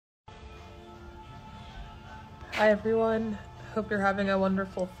Hi everyone, hope you're having a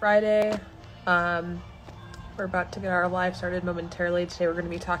wonderful Friday. We're about to get our live started momentarily. Today we're going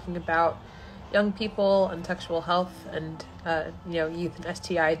to be talking about young people and sexual health and youth and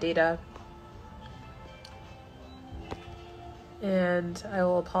STI data. And I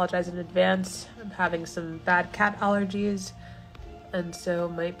will apologize in advance. I'm having some bad cat allergies and so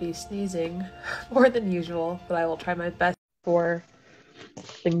might be sneezing more than usual, but I will try my best before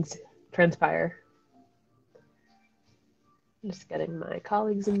things transpire. Just getting my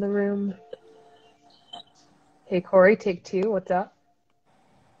colleagues in the room. Hey, Corey, take two. What's up?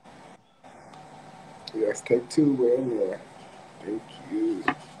 Yes, take two. We're in there. Thank you.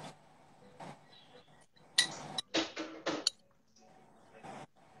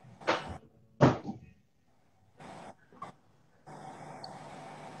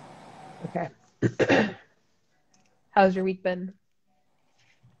 Okay. How's your week been?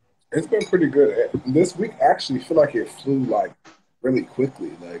 It's been pretty good. This week I actually feel like it flew like really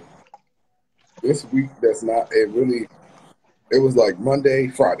quickly. Like this week, that's not. It really. It was like Monday,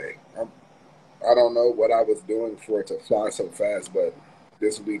 Friday. I don't know what I was doing for it to fly so fast, but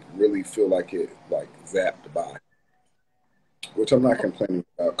this week really feel like it like zapped by, which I'm not complaining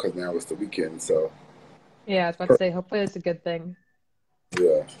about because now it's the weekend. So Yeah, I was about to say, hopefully it's a good thing.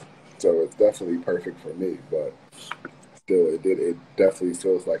 yeah, so it's definitely perfect for me. But still, it did. It definitely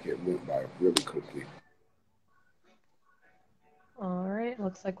feels like it went by really quickly. All right,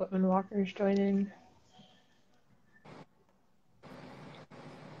 looks like Whitman-Walker is joining.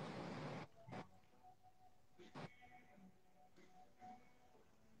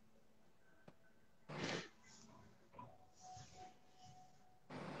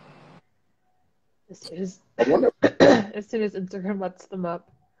 As soon as, I wonder. as soon as Instagram lets them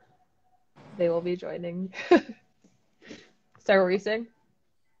up, they will be joining. Sorry, what were you saying?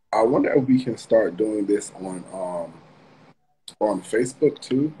 I wonder if we can start doing this on Facebook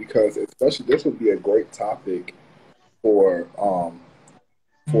too, because especially this would be a great topic for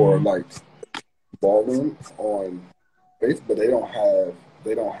like ballroom on Facebook, but they don't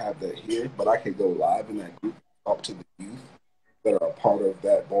have that here. But I could go live in that group, talk to the youth that are a part of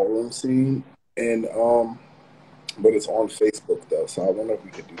that ballroom scene, and but it's on Facebook though, so I wonder if we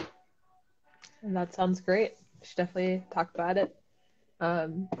could do. And that sounds great. We should definitely talk about it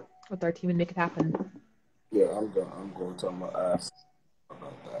with our team and make it happen. Yeah, I'm gonna ask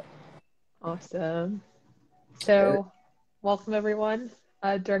about that. Awesome. All right. So, welcome everyone.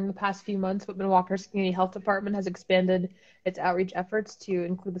 During the past few months, Whitman-Walker's Community Health Department has expanded its outreach efforts to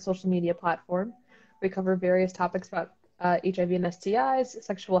include the social media platform. We cover various topics about HIV and STIs,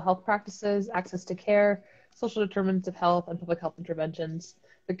 sexual health practices, access to care, social determinants of health, and public health interventions.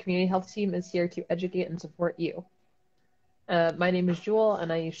 The community health team is here to educate and support you. My name is Jewel,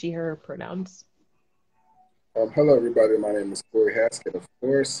 and I use she, her pronouns. Hello, everybody. My name is Corey Haskett. Of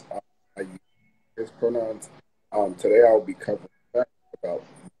course, I use his pronouns. Today, I'll be covering facts about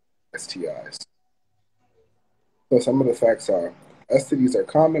STIs. So, some of the facts are STDs are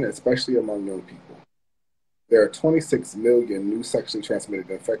common, especially among young people. There are 26 million new sexually transmitted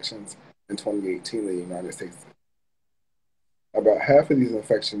infections in 2018 in the United States. About half of these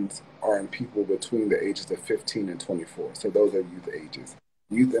infections are in people between the ages of 15 and 24. So, those are youth ages.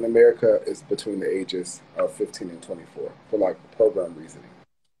 Youth in America is between the ages of 15 and 24 for like program reasoning.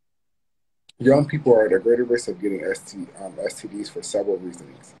 Young people are at a greater risk of getting STDs for several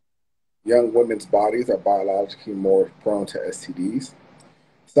reasons. Young women's bodies are biologically more prone to STDs.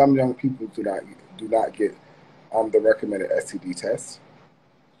 Some young people do not get the recommended STD tests.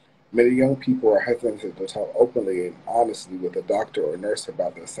 Many young people are hesitant to talk openly and honestly with a doctor or nurse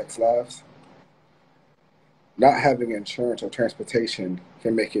about their sex lives. Not having insurance or transportation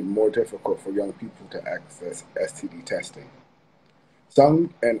can make it more difficult for young people to access STD testing.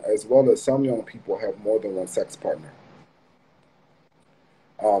 Some, and as well as some young people have more than one sex partner.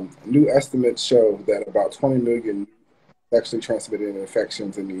 New estimates show that about 20 million sexually transmitted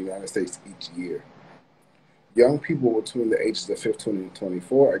infections in the United States each year. Young people between the ages of 15 and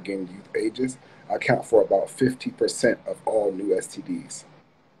 24, again youth ages, account for about 50% of all new STDs.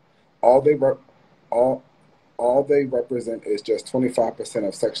 All they re- all all they represent is just 25%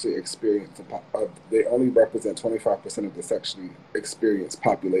 of sexually experienced. They only represent 25% of the sexually experienced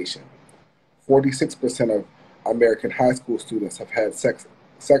population. 46% of American high school students have had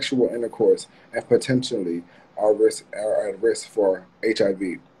sexual intercourse and potentially are at risk for HIV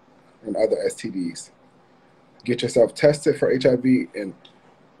and other STDs. Get yourself tested for HIV and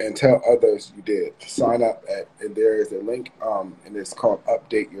tell others you did. Sign up and there is a link and it's called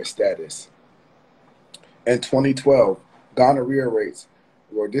Update Your Status. In 2012, gonorrhea rates,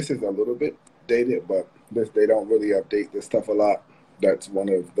 well, this is a little bit dated, but They don't really update this stuff a lot. That's one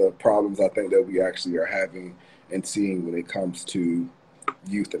of the problems I think that we actually are having and seeing when it comes to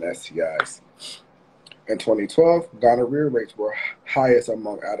youth and STIs. In 2012, gonorrhea rates were highest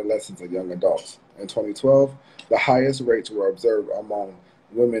among adolescents and young adults. In 2012, the highest rates were observed among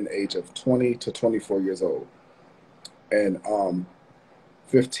women age of 20 to 24 years old and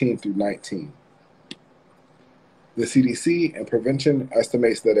 15 through 19. The CDC and prevention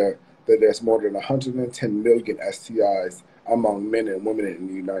estimates that there's more than 110 million STIs among men and women in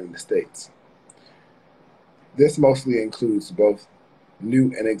the United States. This mostly includes both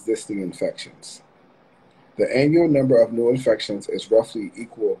new and existing infections. The annual number of new infections is roughly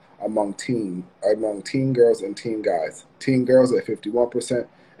equal among teen girls and teen guys. Teen girls at 51%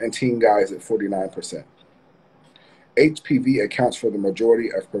 and teen guys at 49%. HPV accounts for the majority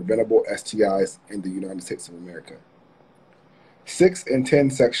of preventable STIs in the United States of America. 6 in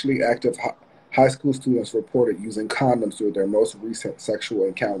 10 sexually active high school students reported using condoms during their most recent sexual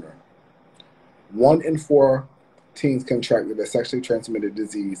encounter. 1 in 4 teens contracted a sexually transmitted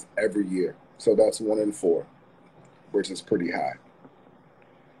disease every year. So that's 1 in 4, which is pretty high.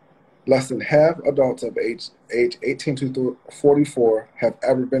 Less than half adults of age 18 to 44 have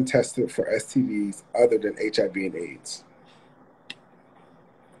ever been tested for STDs other than HIV and AIDS.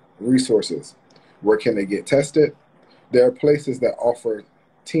 Resources. Where can they get tested? There are places that offer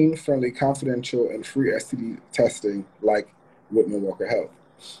teen-friendly, confidential, and free STD testing like Whitman-Walker Health.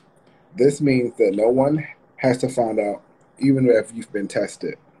 This means that no one has to find out, even if you've been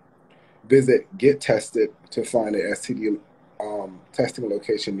tested. Visit Get Tested to find an STD testing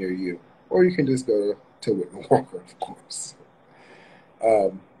location near you, or you can just go to Whitman-Walker, of course.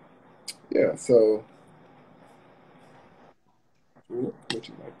 Um, yeah, so what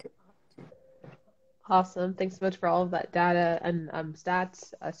you like to? Awesome. Thanks so much for all of that data and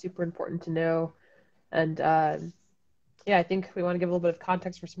stats. Super important to know. And yeah, I think we want to give a little bit of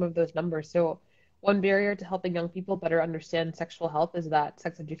context for some of those numbers. So, one barrier to helping young people better understand sexual health is that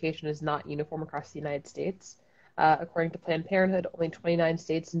sex education is not uniform across the United States. According to Planned Parenthood, only 29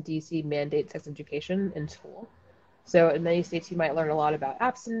 states and DC mandate sex education in school. So, in many states, you might learn a lot about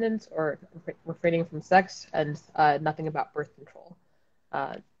abstinence or refraining from sex and nothing about birth control.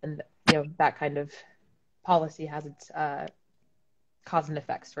 And that kind of policy has its cause and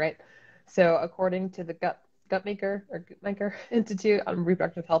effects, right? So, according to the Guttmacher Institute on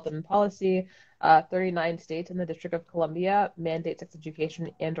Reproductive Health and Policy, 39 states and the District of Columbia mandate sex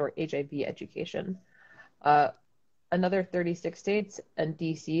education and/or HIV education. Uh, Another 36 states and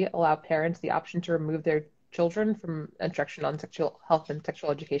DC allow parents the option to remove their children from instruction on sexual health and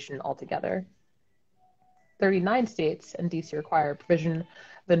sexual education altogether. 39 states and DC require provision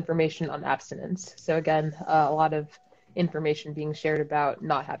of information on abstinence. So again, a lot of information being shared about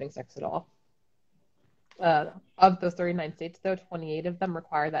not having sex at all. Of those 39 states, though, 28 of them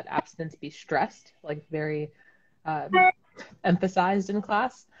require that abstinence be stressed, like very emphasized in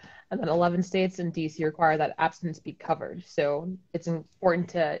class. And then 11 states and DC require that abstinence be covered. So it's important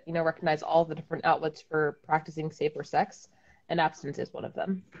to, recognize all the different outlets for practicing safer sex, and abstinence is one of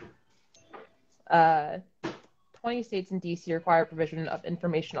them. 20 states and DC require provision of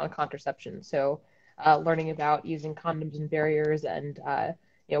information on contraception. So learning about using condoms and barriers and,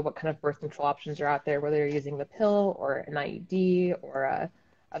 what kind of birth control options are out there, whether you're using the pill or an IUD or a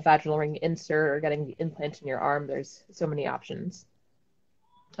vaginal ring insert or getting the implant in your arm. There's so many options.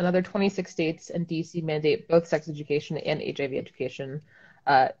 Another 26 states and DC mandate both sex education and HIV education.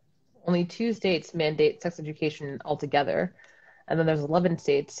 Only 2 states mandate sex education altogether. And then there's 11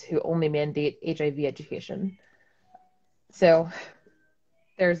 states who only mandate HIV education. So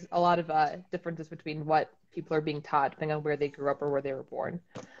there's a lot of differences between what people are being taught depending on where they grew up or where they were born.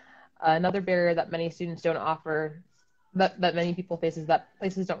 Another barrier that many students don't offer, that many people face, is that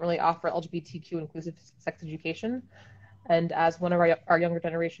places don't really offer LGBTQ inclusive sex education. And as one of our younger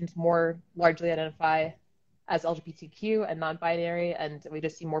generations more largely identify as LGBTQ and non-binary, and we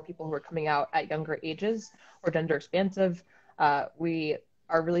just see more people who are coming out at younger ages or gender expansive, we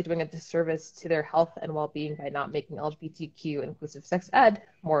are really doing a disservice to their health and well-being by not making LGBTQ inclusive sex ed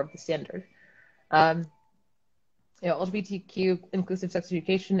more of the standard. LGBTQ inclusive sex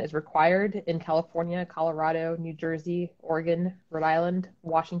education is required in California, Colorado, New Jersey, Oregon, Rhode Island,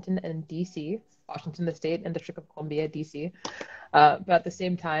 Washington, and DC. Washington, the state, and District of Columbia, DC. But at the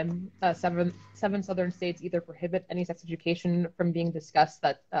same time, seven southern states either prohibit any sex education from being discussed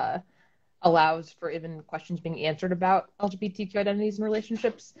that allows for even questions being answered about LGBTQ identities and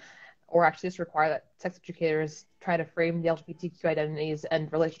relationships, or actually just require that sex educators try to frame the LGBTQ identities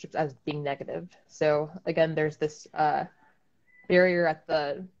and relationships as being negative. So again, there's this barrier at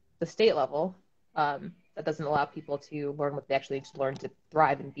the state level that doesn't allow people to learn what they actually need to learn to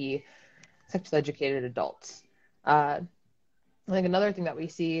thrive and be sexually educated adults. I think another thing that we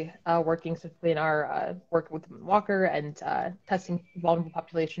see working specifically in our work with Whitman-Walker and testing vulnerable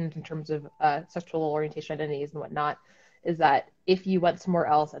populations in terms of sexual orientation identities and whatnot is that if you went somewhere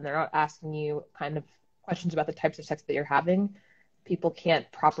else and they're not asking you kind of questions about the types of sex that you're having, people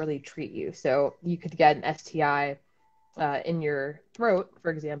can't properly treat you. So you could get an STI in your throat,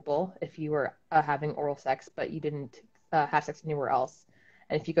 for example, if you were having oral sex, but you didn't have sex anywhere else.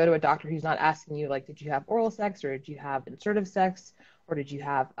 And if you go to a doctor who's not asking you, like, did you have oral sex or did you have insertive sex or did you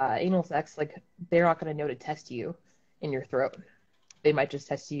have anal sex, like, they're not going to know to test you in your throat. They might just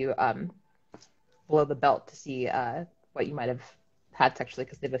test you below the belt to see what you might have had sexually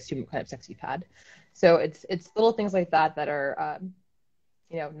because they've assumed what kind of sex you've had. So it's little things like that that are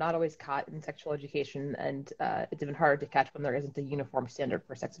not always caught in sexual education, and it's even harder to catch when there isn't a uniform standard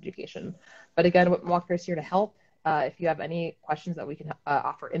for sex education. But again, Whitman-Walker is here to help. If you have any questions that we can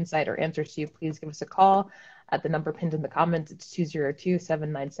offer insight or answers to, please give us a call at the number pinned in the comments. It's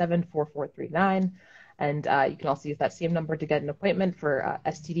 202-797-4439. And you can also use that same number to get an appointment for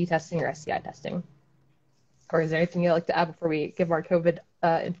STD testing or STI testing. Or is there anything you'd like to add before we give our COVID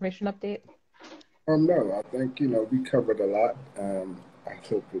information update? No, I think, we covered a lot. I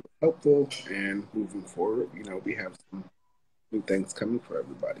hope it was helpful, and moving forward, we have some new things coming for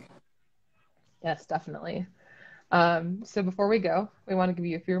everybody. Yes, definitely. So before we go, we want to give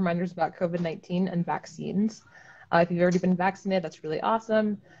you a few reminders about COVID-19 and vaccines. If you've already been vaccinated, that's really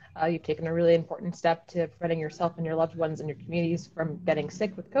awesome. You've taken a really important step to preventing yourself and your loved ones and your communities from getting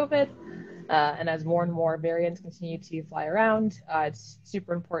sick with COVID. And as more and more variants continue to fly around, it's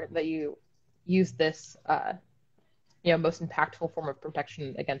super important that you use this most impactful form of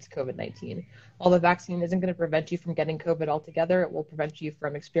protection against COVID-19. While the vaccine isn't going to prevent you from getting COVID altogether, it will prevent you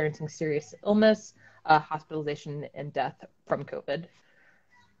from experiencing serious illness, hospitalization, and death from COVID.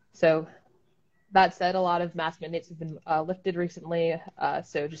 So that said, a lot of mask mandates have been lifted recently.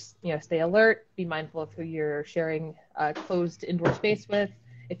 So just stay alert, be mindful of who you're sharing closed indoor space with.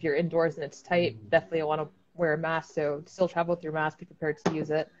 If you're indoors and it's tight, definitely want to wear a mask. So still travel with your mask, be prepared to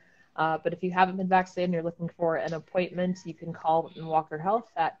use it. But if you haven't been vaccinated and you're looking for an appointment, you can call Whitman-Walker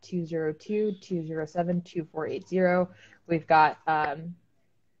Health at 202-207-2480. We've got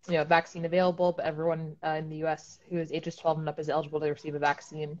vaccine available, but everyone in the U.S. who is ages 12 and up is eligible to receive a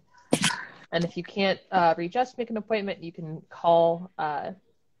vaccine. And if you can't reach us to make an appointment, you can call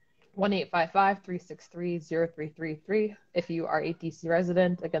 1-855-363-0333. If you are a DC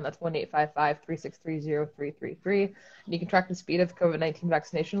resident, again, that's 1-855-363-0333. And you can track the speed of COVID-19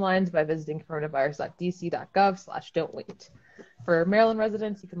 vaccination lines by visiting coronavirus.dc.gov/don't wait. For Maryland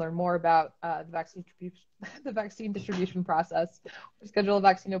residents, you can learn more about the vaccine distribution process or schedule a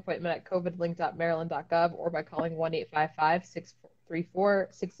vaccine appointment at covidlink.maryland.gov or by calling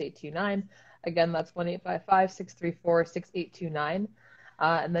 1-855-634-6829. Again, that's 1-855-634-6829.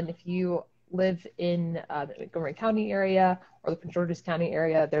 And then if you live in the Montgomery County area or the Prince George's County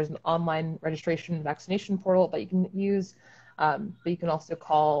area, there's an online registration and vaccination portal that you can use. But you can also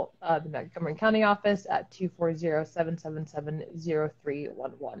call the Montgomery County office at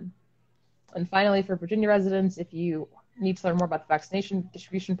 240-777-0311. And finally, for Virginia residents, if you need to learn more about the vaccination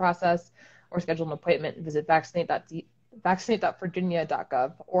distribution process or schedule an appointment, visit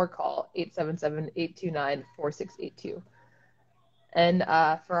vaccinate.virginia.gov or call 877-829-4682. And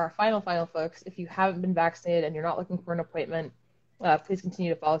for our final folks, if you haven't been vaccinated and you're not looking for an appointment, please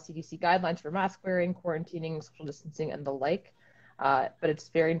continue to follow CDC guidelines for mask wearing, quarantining, social distancing, and the like. But it's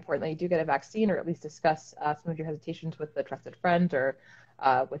very important that you do get a vaccine or at least discuss some of your hesitations with a trusted friend or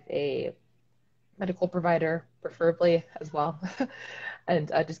with a medical provider, preferably as well, and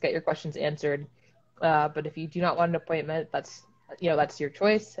just get your questions answered. But if you do not want an appointment, that's your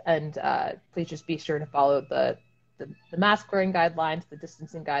choice. And please just be sure to follow the mask wearing guidelines, the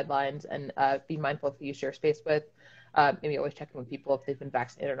distancing guidelines, and be mindful of who you share space with. Maybe always check in with people if they've been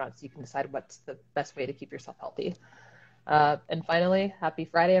vaccinated or not so you can decide what's the best way to keep yourself healthy. And finally, happy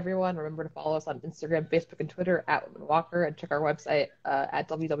Friday, everyone. Remember to follow us on Instagram, Facebook, and Twitter at Whitman-Walker, and check our website at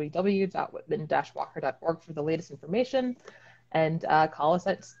www.whitman-walker.org for the latest information. And call us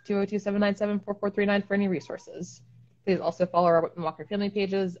at 202-797-4439 for any resources. Please also follow our Whitman-Walker family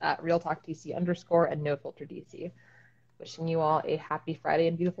pages at RealTalkDC_ and NoFilterDC. Wishing you all a happy Friday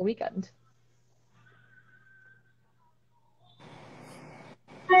and beautiful weekend.